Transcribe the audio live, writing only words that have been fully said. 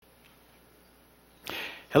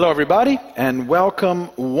Hello, everybody, and welcome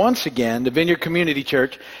once again to Vineyard Community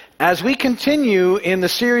Church as we continue in the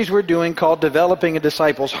series we're doing called Developing a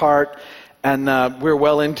Disciple's Heart, and we're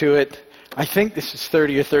well into it. I think this is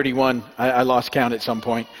 30 or 31. I lost count at some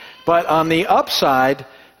point. But on the upside,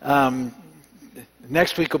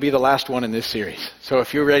 next week will be the last one in this series. So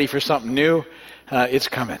if you're ready for something new, it's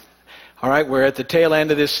coming. All right, we're at the tail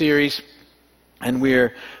end of this series, and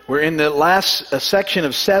we're in the last section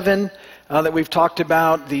of 7 that we've talked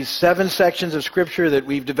about. These 7 sections of Scripture that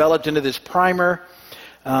we've developed into this primer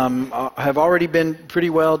have already been pretty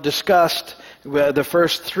well discussed. The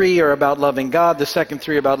first 3 are about loving God. The second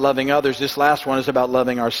 3 are about loving others. This last one is about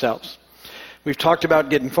loving ourselves. We've talked about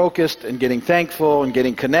getting focused and getting thankful and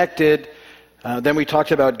getting connected. Then we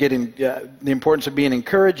talked about getting the importance of being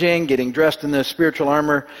encouraging, getting dressed in the spiritual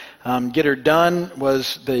armor. Get her done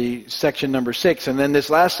was the section number 6. And then this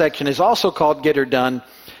last section is also called Get Her Done,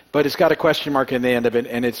 but it's got a question mark in the end of it,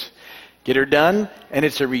 and it's Get Her Done, and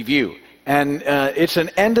it's a review. And it's an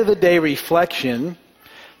end-of-the-day reflection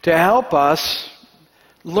to help us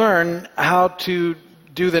learn how to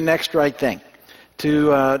do the next right thing.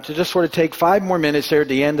 To just sort of take 5 more minutes there at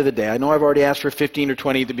the end of the day. I know I've already asked for 15 or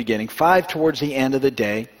 20 at the beginning. 5 towards the end of the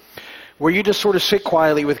day, where you just sort of sit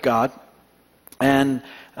quietly with God, and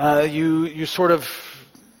you sort of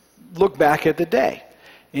look back at the day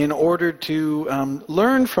in order to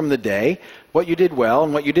learn from the day what you did well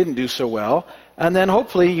and what you didn't do so well, and then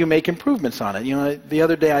hopefully you make improvements on it. You know, the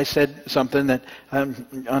other day I said something that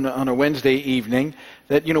on a Wednesday evening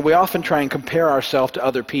that, you know, we often try and compare ourselves to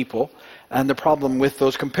other people, and the problem with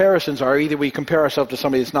those comparisons are either we compare ourselves to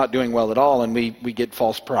somebody that's not doing well at all and we get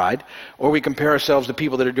false pride, or we compare ourselves to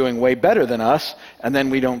people that are doing way better than us and then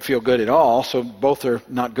we don't feel good at all, so both are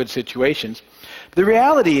not good situations. The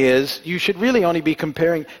reality is, you should really only be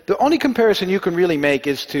comparing, the only comparison you can really make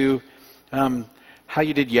is to how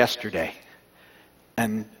you did yesterday,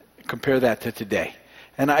 and compare that to today.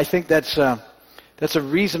 And I think that's a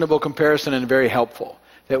reasonable comparison and very helpful,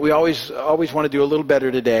 that we always want to do a little better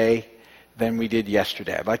today than we did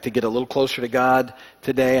yesterday. I'd like to get a little closer to God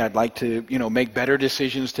today. I'd like to, make better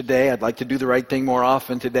decisions today. I'd like to do the right thing more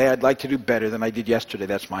often today. I'd like to do better than I did yesterday.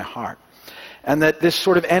 That's my heart. And that this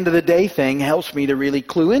sort of end-of-the-day thing helps me to really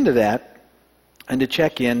clue into that and to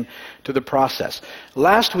check in to the process.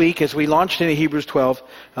 Last week, as we launched into Hebrews 12,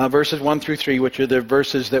 verses 1 through 3, which are the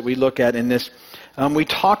verses that we look at in this, we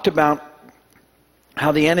talked about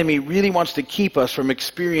how the enemy really wants to keep us from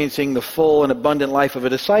experiencing the full and abundant life of a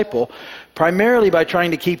disciple, primarily by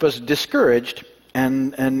trying to keep us discouraged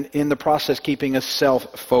and in the process keeping us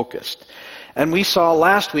self-focused. And we saw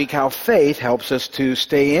last week how faith helps us to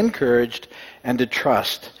stay encouraged and to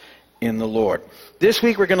trust in the Lord. This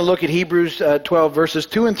week we're going to look at Hebrews 12 verses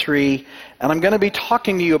 2 and 3, and I'm going to be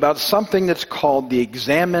talking to you about something that's called the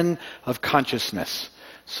examen of consciousness.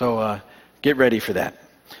 So get ready for that.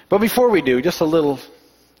 But before we do, just a little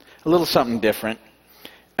something different.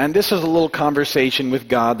 And this is a little conversation with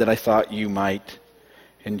God that I thought you might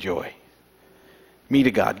enjoy. Me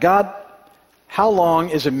to God. God, how long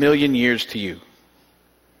is 1,000,000 years to you?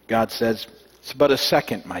 God says, it's but a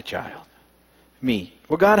second, my child. Me.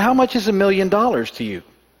 Well, God, how much is $1,000,000 to you?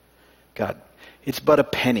 God, it's but a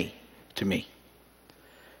penny to me.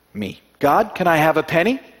 Me. God, can I have a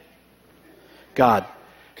penny? God,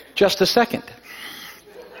 just a second.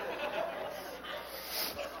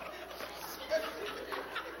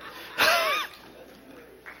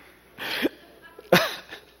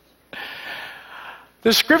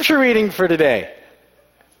 The scripture reading for today,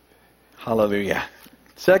 hallelujah,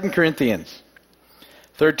 2 Corinthians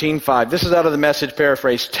 13:5. This is out of the Message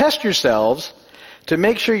paraphrase. Test yourselves to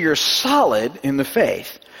make sure you're solid in the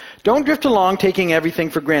faith. Don't drift along taking everything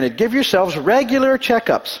for granted. Give yourselves regular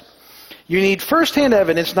checkups. You need first-hand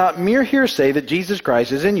evidence, not mere hearsay, that Jesus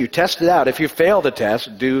Christ is in you. Test it out. If you fail the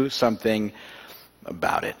test, do something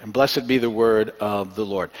about it. And blessed be the word of the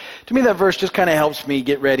Lord. To me, that verse just kind of helps me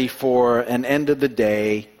get ready for an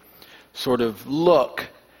end-of-the-day sort of look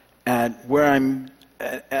at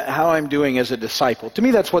how I'm doing as a disciple. To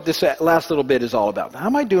me, that's what this last little bit is all about. How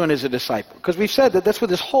am I doing as a disciple? Because we've said that that's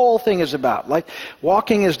what this whole thing is about. Like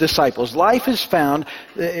walking as disciples. Life is found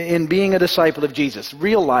in being a disciple of Jesus.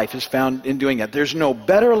 Real life is found in doing that. There's no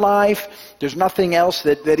better life. There's nothing else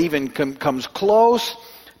that even comes close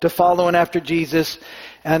to following after Jesus.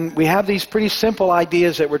 And we have these pretty simple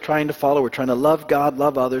ideas that we're trying to follow. We're trying to love God,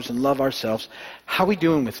 love others, and love ourselves. How are we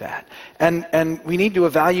doing with that? And we need to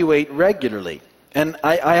evaluate regularly. And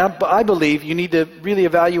I believe you need to really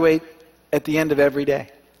evaluate at the end of every day,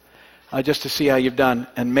 just to see how you've done,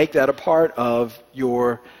 and make that a part of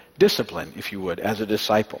your discipline, if you would, as a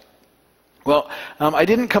disciple. Well, I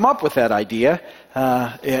didn't come up with that idea.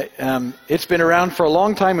 It's been around for a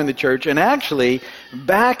long time in the church, and actually,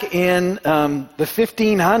 back in the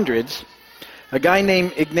 1500s, a guy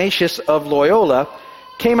named Ignatius of Loyola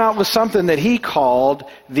came out with something that he called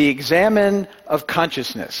the Examen of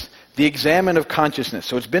Consciousness. The Examen of Consciousness.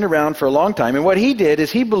 So it's been around for a long time, and what he did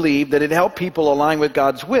is he believed that it helped people align with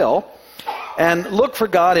God's will and look for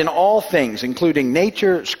God in all things, including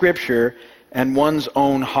nature, Scripture, and one's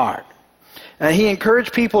own heart. And he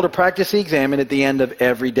encouraged people to practice the examen at the end of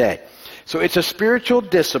every day. So it's a spiritual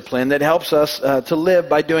discipline that helps us to live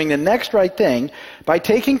by doing the next right thing, by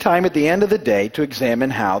taking time at the end of the day to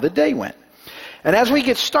examine how the day went. And as we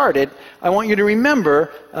get started, I want you to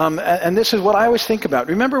remember, and this is what I always think about.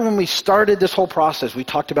 Remember when we started this whole process, we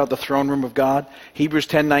talked about the throne room of God, Hebrews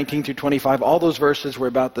 10:19 through 25. All those verses were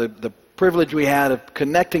about the privilege we had of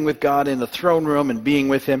connecting with God in the throne room and being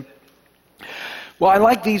with Him. Well, I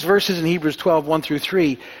like these verses in Hebrews 12:1 through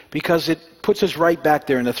 3, because it puts us right back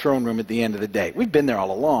there in the throne room at the end of the day. We've been there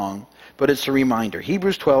all along, but it's a reminder.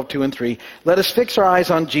 Hebrews 12:2 and 3. Let us fix our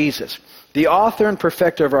eyes on Jesus, the author and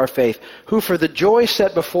perfecter of our faith, who for the joy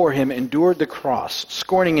set before him endured the cross,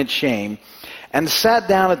 scorning its shame, and sat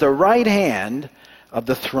down at the right hand of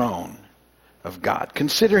the throne of God.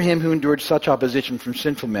 Consider him who endured such opposition from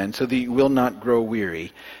sinful men, so that you will not grow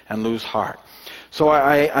weary and lose heart. So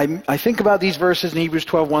I think about these verses in Hebrews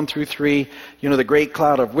 12:1 through 3, the great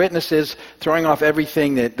cloud of witnesses, throwing off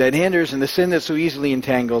everything that hinders and the sin that so easily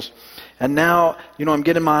entangles. And now, I'm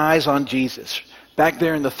getting my eyes on Jesus, back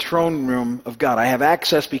there in the throne room of God. I have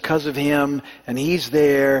access because of him, and he's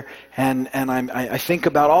there, and I think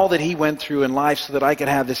about all that he went through in life so that I could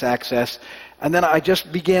have this access. And then I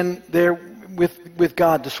just begin there with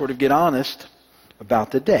God to sort of get honest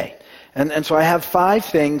about the day. And so I have 5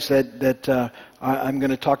 things that I'm going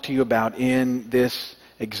to talk to you about in this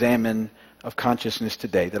examen of consciousness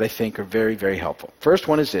today that I think are very, very helpful. First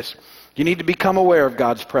one is this. You need to become aware of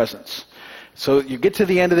God's presence. So you get to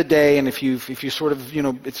the end of the day, and if you sort of,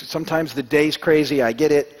 sometimes the day's crazy, I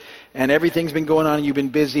get it, and everything's been going on and you've been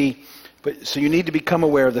busy, so you need to become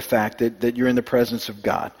aware of the fact that you're in the presence of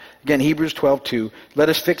God. Again, Hebrews 12:2, let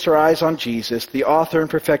us fix our eyes on Jesus, the author and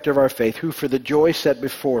perfecter of our faith, who for the joy set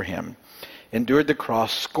before him endured the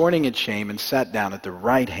cross, scorning its shame, and sat down at the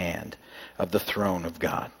right hand of the throne of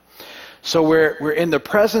God. So we're in the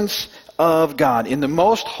presence of God, in the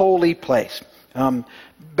most holy place.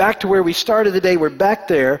 Back to where we started the day, we're back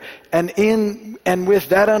there, and with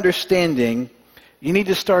that understanding, you need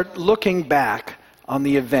to start looking back on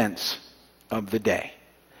the events of the day.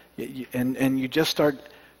 And you just start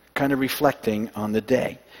kind of reflecting on the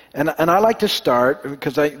day. And I like to start,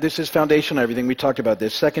 because this is foundational everything, we talked about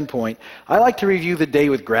this, second point, I like to review the day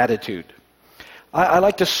with gratitude. I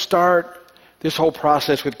like to start this whole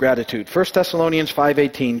process with gratitude. 1 Thessalonians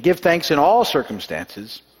 5:18, give thanks in all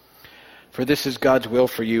circumstances, for this is God's will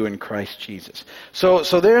for you in Christ Jesus. So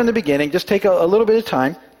there in the beginning, just take a little bit of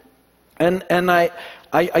time, and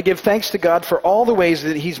I give thanks to God for all the ways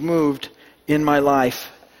that he's moved in my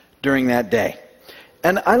life during that day.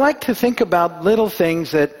 And I like to think about little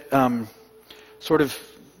things that sort of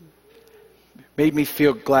made me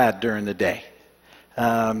feel glad during the day.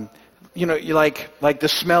 You like the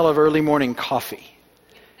smell of early morning coffee.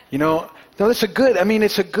 No, it's a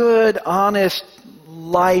good, honest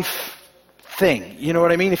life thing. You know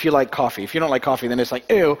what I mean? If you like coffee. If you don't like coffee, then it's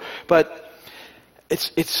like, ew. But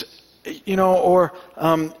it's or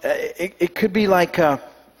it could be like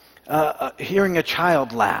hearing a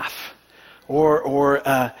child laugh. Or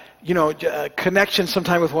a connection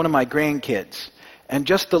sometime with one of my grandkids, and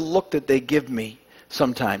just the look that they give me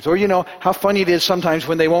sometimes. Or how funny it is sometimes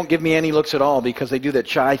when they won't give me any looks at all because they do that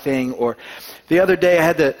shy thing. Or the other day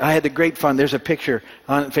I had the great fun. There's a picture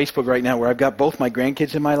on Facebook right now where I've got both my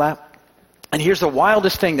grandkids in my lap. And here's the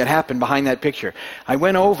wildest thing that happened behind that picture. I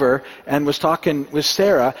went over and was talking with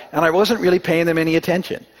Sarah, and I wasn't really paying them any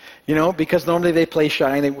attention. Because normally they play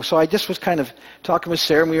shy. So I just was kind of talking with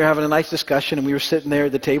Sarah, and we were having a nice discussion, and we were sitting there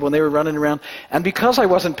at the table, and they were running around. And because I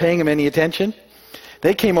wasn't paying them any attention,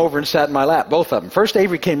 they came over and sat in my lap, both of them. First,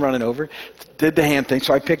 Avery came running over, did the hand thing,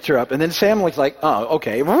 so I picked her up. And then Sam was like, oh,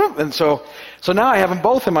 okay. And so now I have them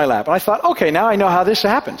both in my lap. And I thought, okay, now I know how this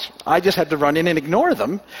happens. I just had to run in and ignore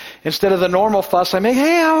them. Instead of the normal fuss, I make,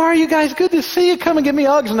 hey, how are you guys? Good to see you. Come and give me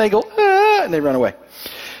hugs. And they go, ah, and they run away.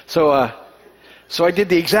 So I did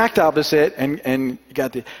the exact opposite and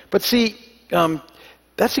got the... But see,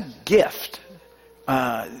 that's a gift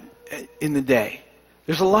in the day.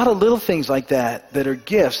 There's a lot of little things like that are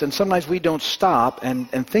gifts, and sometimes we don't stop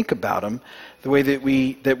and think about them the way that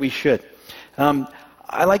we should.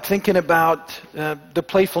 I like thinking about the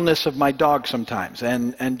playfulness of my dog sometimes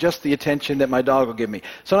and just the attention that my dog will give me.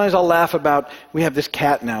 Sometimes I'll laugh about, we have this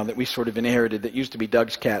cat now that we sort of inherited that used to be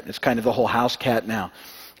Doug's cat. It's kind of the whole house cat now.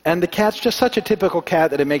 And the cat's just such a typical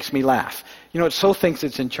cat that it makes me laugh. You know, it so thinks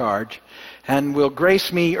it's in charge and will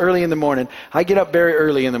grace me early in the morning. I get up very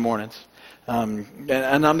early in the mornings.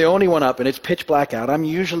 And I'm the only one up, and it's pitch black out. I'm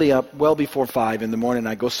usually up well before 5 in the morning.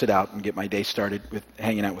 I go sit out and get my day started with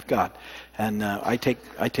hanging out with God. And I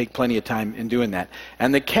take plenty of time in doing that.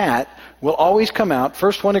 And the cat will always come out,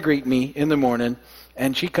 first one to greet me in the morning,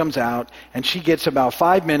 and she comes out, and she gets about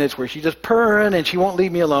 5 minutes where she's just purring, and she won't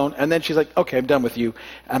leave me alone. And then she's like, okay, I'm done with you,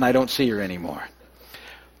 and I don't see her anymore.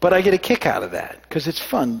 But I get a kick out of that, because it's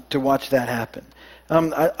fun to watch that happen.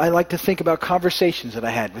 I like to think about conversations that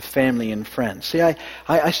I had with family and friends. See,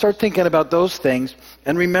 I start thinking about those things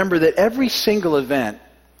and remember that every single event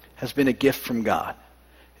has been a gift from God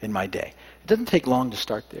in my day. It doesn't take long to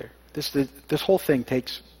start there. This whole thing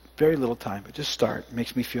takes very little time, but just start. It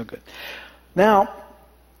makes me feel good. Now,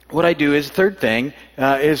 what I do is, third thing,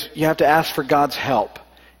 is you have to ask for God's help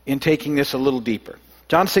in taking this a little deeper.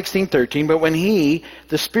 John 16:13, but when He,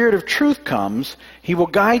 the Spirit of truth, comes, He will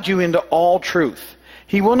guide you into all truth.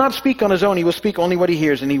 He will not speak on His own. He will speak only what He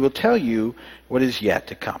hears, and He will tell you what is yet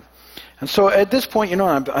to come. And so at this point, you know,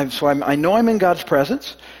 I know I'm in God's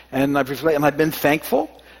presence, and I've been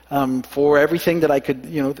thankful for everything that I could,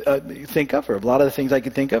 think of, or a lot of the things I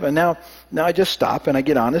could think of. And now I just stop and I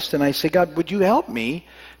get honest and I say, God, would you help me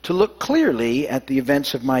to look clearly at the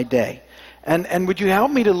events of my day? And would you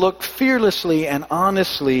help me to look fearlessly and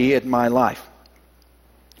honestly at my life?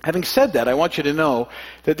 Having said that, I want you to know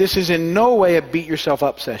that this is in no way a beat yourself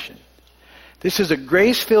up session. This is a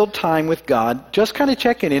grace-filled time with God, just kind of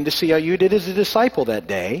checking in to see how you did as a disciple that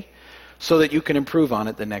day so that you can improve on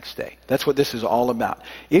it the next day. That's what this is all about.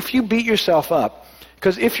 If you beat yourself up,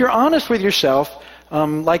 because if you're honest with yourself,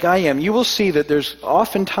 like I am, you will see that there's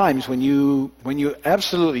often times when you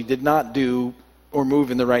absolutely did not do or move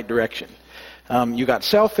in the right direction. You got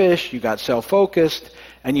selfish, you got self-focused,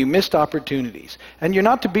 and you missed opportunities. And you're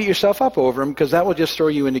not to beat yourself up over them, because that will just throw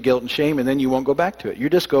you into guilt and shame, and then you won't go back to it.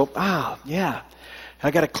 You just go, yeah,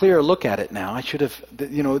 I got a clearer look at it now. I should have,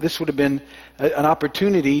 this would have been an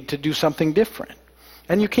opportunity to do something different.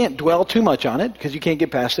 And you can't dwell too much on it, because you can't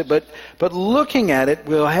get past it, but looking at it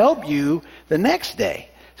will help you the next day.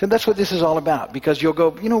 So that's what this is all about, because you'll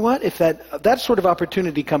go, you know what, if that sort of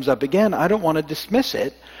opportunity comes up again, I don't want to dismiss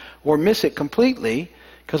it or miss it completely,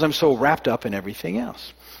 because I'm so wrapped up in everything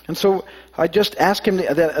else. And so I just ask Him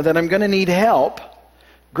that I'm going to need help,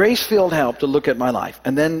 grace-filled help, to look at my life.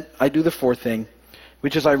 And then I do the fourth thing,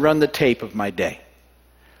 which is I run the tape of my day.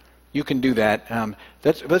 You can do that.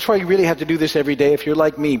 That's why you really have to do this every day. If you're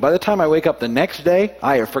like me, by the time I wake up the next day,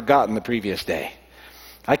 I have forgotten the previous day.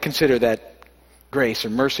 I consider that grace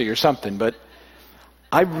or mercy or something, but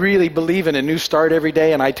I really believe in a new start every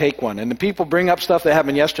day, and I take one. And the people bring up stuff that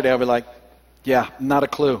happened yesterday, I'll be like, yeah, not a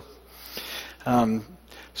clue.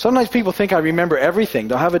 Sometimes people think I remember everything.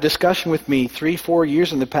 They'll have a discussion with me 3-4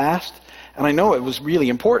 years in the past, and I know it was really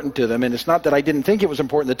important to them, and it's not that I didn't think it was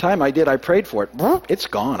important at the time. I did. I prayed for it. It's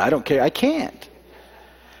gone. I don't care. I can't.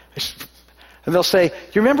 And they'll say,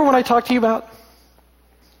 you remember what I talked to you about?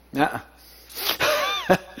 Nuh-uh.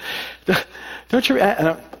 Don't you...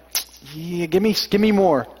 yeah, give me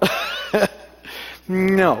more.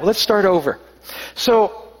 No, let's start over.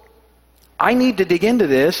 So I need to dig into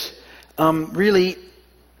this really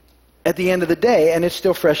at the end of the day, and it's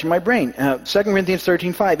still fresh in my brain. 2 Corinthians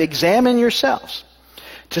 13:5, examine yourselves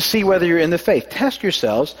to see whether you're in the faith. Test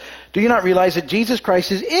yourselves. Do you not realize that Jesus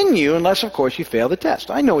Christ is in you, unless, of course, you fail the test?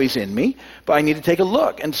 I know He's in me, but I need to take a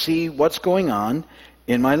look and see what's going on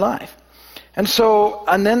in my life. And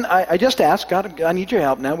then I just asked, God, I need your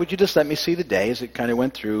help now. Would you just let me see the day as it kind of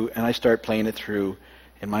went through, and I start playing it through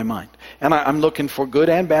in my mind. And I'm looking for good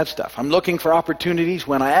and bad stuff. I'm looking for opportunities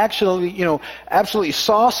when I actually, absolutely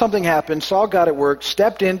saw something happen, saw God at work,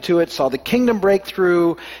 stepped into it, saw the kingdom break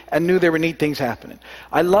through, and knew there were neat things happening.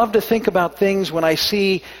 I love to think about things when I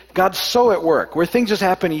see God so at work, where things just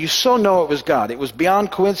happen and you so know it was God. It was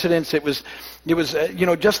beyond coincidence. It was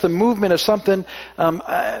just the movement of something.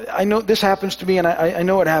 I know this happens to me, and I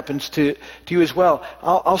know it happens to you as well.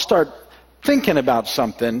 I'll start thinking about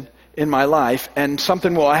something in my life, and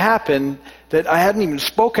something will happen that I hadn't even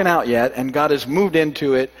spoken out yet, and God has moved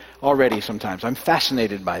into it already sometimes. I'm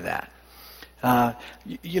fascinated by that.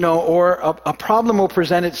 Or a problem will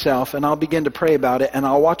present itself, and I'll begin to pray about it, and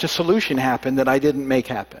I'll watch a solution happen that I didn't make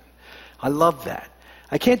happen. I love that.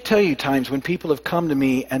 I can't tell you times when people have come to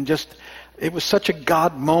me and it was such a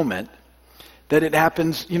God moment that it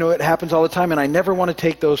happens, it happens all the time, and I never want to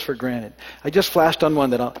take those for granted. I just flashed on one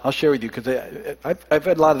that I'll share with you, because I've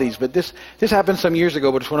had a lot of these, but this happened some years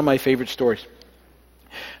ago, but it's one of my favorite stories.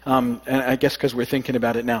 And I guess because we're thinking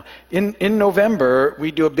about it now. In November,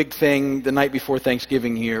 we do a big thing the night before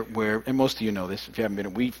Thanksgiving here, where, and most of you know this if you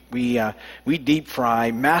haven't been, we deep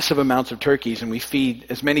fry massive amounts of turkeys, and we feed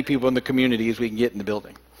as many people in the community as we can get in the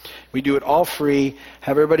building. We do it all free,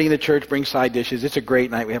 have everybody in the church bring side dishes. It's a great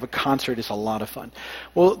night. We have a concert. It's a lot of fun.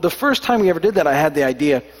 Well, the first time we ever did that, I had the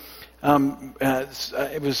idea.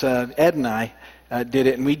 It was Ed and I did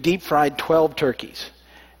it, and we deep fried 12 turkeys.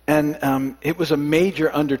 And it was a major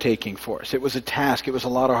undertaking for us. It was a task. It was a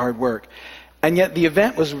lot of hard work. And yet the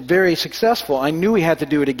event was very successful. I knew we had to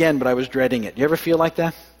do it again, but I was dreading it. You ever feel like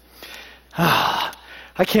that?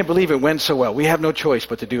 I can't believe it went so well. We have no choice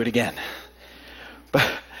but to do it again.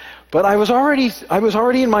 But I was already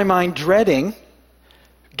in my mind dreading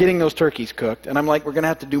getting those turkeys cooked. And I'm like, we're going to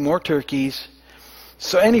have to do more turkeys.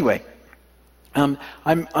 So anyway, I'm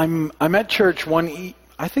at church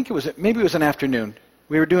I think maybe it was an afternoon.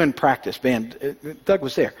 We were doing practice, band. Doug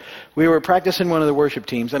was there. We were practicing one of the worship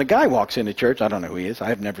teams, and a guy walks into church. I don't know who he is. I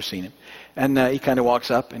have never seen him. And he kind of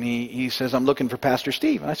walks up, and he says, I'm looking for Pastor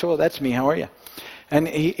Steve. And I said, well, that's me. How are you? And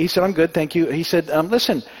he said, I'm good, thank you. He said,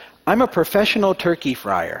 listen, I'm a professional turkey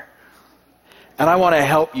fryer, and I want to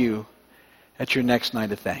help you at your next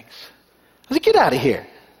night of thanks. I said, get out of here.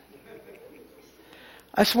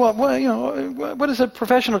 I said, well, what does a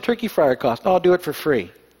professional turkey fryer cost? Oh, I'll do it for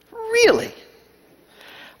free. Really?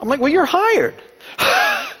 I'm like, well, you're hired.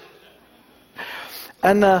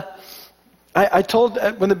 And I told,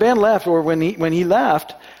 when the band left, or when he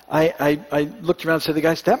left, I looked around and said to the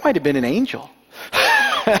guys, that might have been an angel.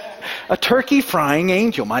 A turkey frying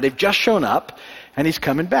angel might have just shown up, and he's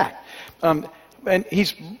coming back. And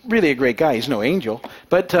he's really a great guy. He's no angel.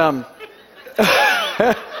 But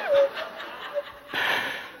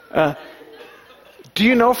do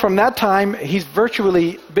you know, from that time, he's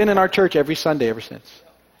virtually been in our church every Sunday ever since.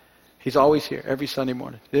 He's always here every Sunday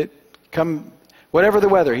morning. Whatever the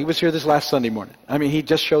weather, he was here this last Sunday morning. I mean, he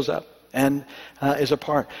just shows up and is a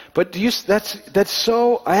part. But that's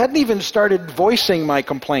so. I hadn't even started voicing my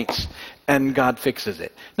complaints, and God fixes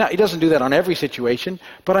it. Now, He doesn't do that on every situation,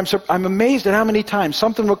 but I'm amazed at how many times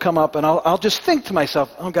something will come up, and I'll just think to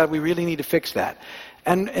myself, "Oh God, we really need to fix that."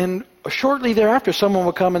 And shortly thereafter, someone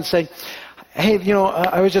will come and say, "Hey,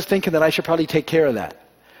 I was just thinking that I should probably take care of that."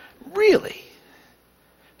 Really?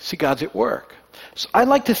 See, God's at work. So I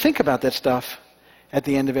like to think about that stuff at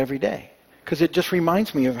the end of every day, because it just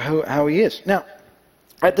reminds me of how He is. Now,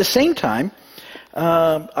 at the same time,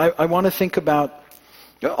 I want to think about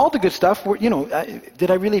all the good stuff. Did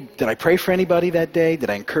I pray for anybody that day? Did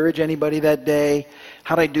I encourage anybody that day?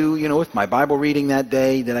 How did I do, with my Bible reading that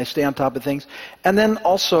day? Did I stay on top of things? And then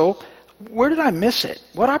also, where did I miss it?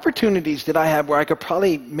 What opportunities did I have where I could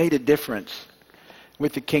probably made a difference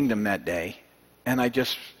with the kingdom that day, and I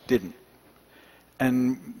just didn't?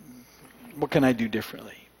 And what can I do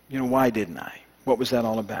differently? Why didn't I? What was that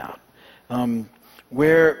all about?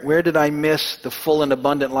 Where did I miss the full and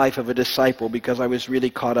abundant life of a disciple because I was really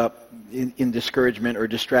caught up in discouragement or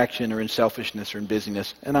distraction or in selfishness or in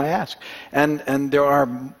busyness? And I ask. And there are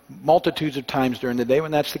multitudes of times during the day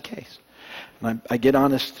when that's the case. And I get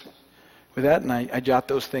honest with that, and I jot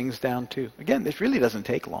those things down too. Again, this really doesn't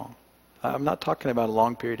take long. I'm not talking about a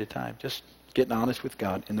long period of time. Just getting honest with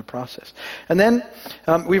God in the process. And then,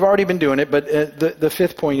 we've already been doing it, but the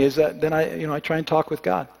fifth point is that then I try and talk with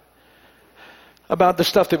God about the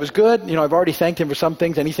stuff that was good. I've already thanked Him for some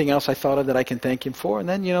things. Anything else I thought of that I can thank Him for? And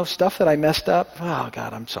then, stuff that I messed up. Oh,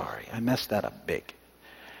 God, I'm sorry. I messed that up big.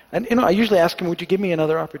 And, I usually ask Him, would you give me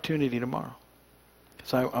another opportunity tomorrow?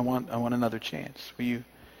 Because I want another chance. Will you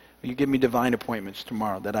give me divine appointments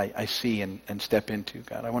tomorrow that I see and step into,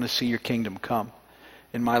 God? I want to see your kingdom come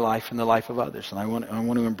in my life and the life of others. And I want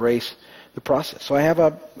to embrace the process. So I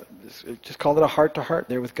have just call it a heart-to-heart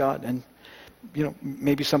there with God. And,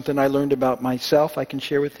 maybe something I learned about myself I can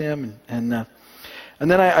share with Him. And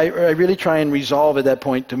then I really try and resolve at that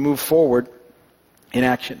point to move forward in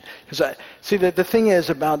action. Because the thing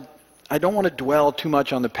is I don't want to dwell too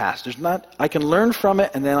much on the past. I can learn from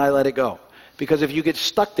it and then I let it go. Because if you get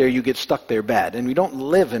stuck there, you get stuck there bad. And we don't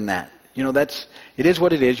live in that. It is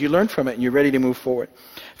what it is. You learn from it and you're ready to move forward.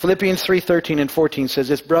 Philippians 3:13 and 14 says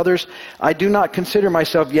this, "Brothers, I do not consider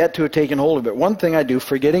myself yet to have taken hold of it. One thing I do,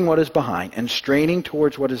 forgetting what is behind and straining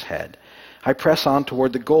towards what is ahead, I press on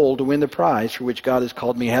toward the goal to win the prize for which God has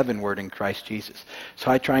called me heavenward in Christ Jesus."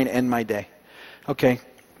 So I try and end my day. Okay,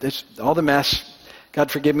 all the mess, God,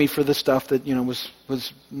 forgive me for the stuff that,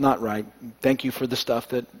 was not right. Thank you for the stuff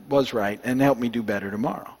that was right, and help me do better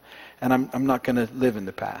tomorrow. And I'm not going to live in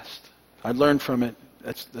the past. I learned from it.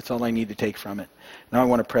 That's all I need to take from it. Now I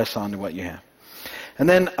want to press on to what you have. And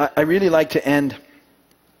then I really like to end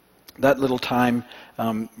that little time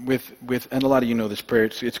with, and a lot of you know this prayer.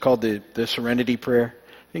 It's called the Serenity Prayer.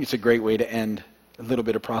 I think it's a great way to end a little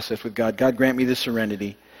bit of process with God. God, grant me the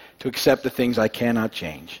serenity to accept the things I cannot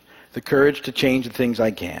change, the courage to change the things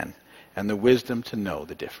I can, and the wisdom to know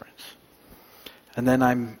the difference. And then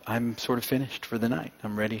I'm sort of finished for the night.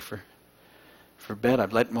 I'm ready for bed.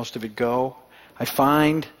 I've let most of it go. I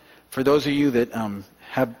find, for those of you that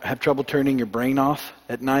have trouble turning your brain off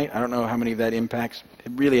at night, I don't know how many of that impacts.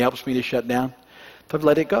 It really helps me to shut down. But I've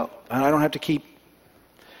let it go. And I don't have to keep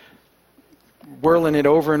whirling it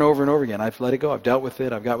over and over and over again. I've let it go. I've dealt with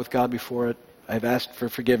it. I've got with God before it. I've asked for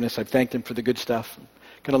forgiveness. I've thanked Him for the good stuff. I'm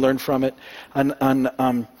going to learn from it. And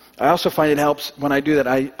I also find it helps when I do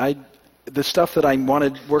that. The stuff that I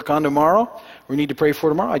want to work on tomorrow or need to pray for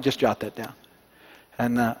tomorrow, I just jot that down.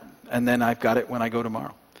 And then I've got it when I go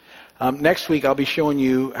tomorrow. Next week, I'll be showing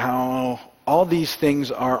you how all these things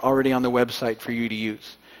are already on the website for you to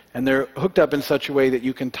use. And they're hooked up in such a way that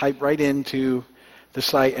you can type right into the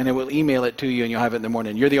site and it will email it to you and you'll have it in the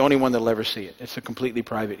morning. You're the only one that'll ever see it. It's a completely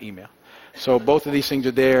private email. So both of these things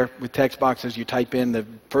are there with text boxes. You type in the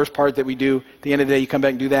first part that we do. At the end of the day, you come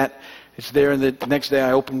back and do that. It's there, and the next day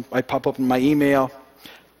I pop open my email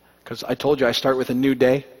because I told you I start with a new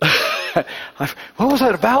day. What was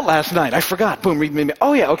that about last night? I forgot. Boom, read me.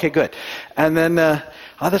 Oh, yeah, okay, good. And then,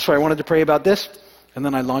 that's right, I wanted to pray about this. And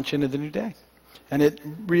then I launch into the new day. And it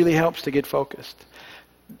really helps to get focused.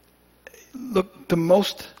 Look,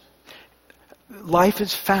 life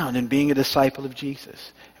is found in being a disciple of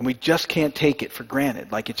Jesus. And we just can't take it for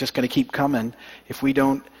granted, like it's just going to keep coming if we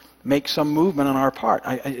don't make some movement on our part.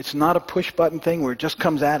 It's not a push-button thing where it just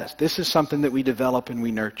comes at us. This is something that we develop and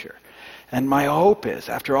we nurture. And my hope is,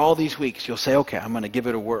 after all these weeks, you'll say, okay, I'm going to give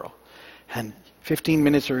it a whirl. And 15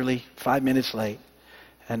 minutes early, 5 minutes late,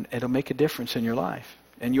 and it'll make a difference in your life.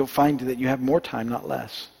 And you'll find that you have more time, not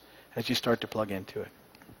less, as you start to plug into it.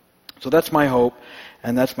 So that's my hope,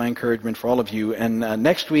 and that's my encouragement for all of you. And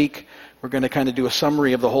next week, we're going to kind of do a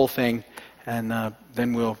summary of the whole thing, and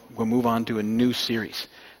then we'll move on to a new series.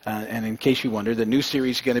 And in case you wonder, the new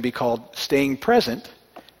series is going to be called Staying Present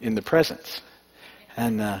in the Presence.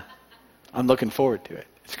 And I'm looking forward to it.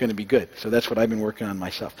 It's going to be good. So that's what I've been working on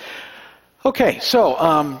myself. Okay,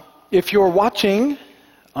 so if you're watching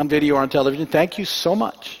on video or on television, thank you so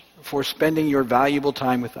much for spending your valuable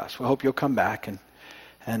time with us. We hope you'll come back and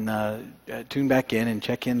tune back in and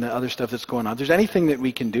check in the other stuff that's going on. If there's anything that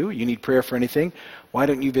we can do, you need prayer for anything, why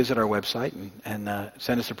don't you visit our website and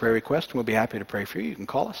send us a prayer request, and we'll be happy to pray for you. You can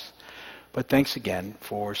call us. But thanks again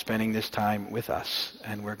for spending this time with us,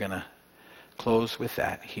 and we're going to close with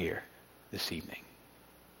that here this evening.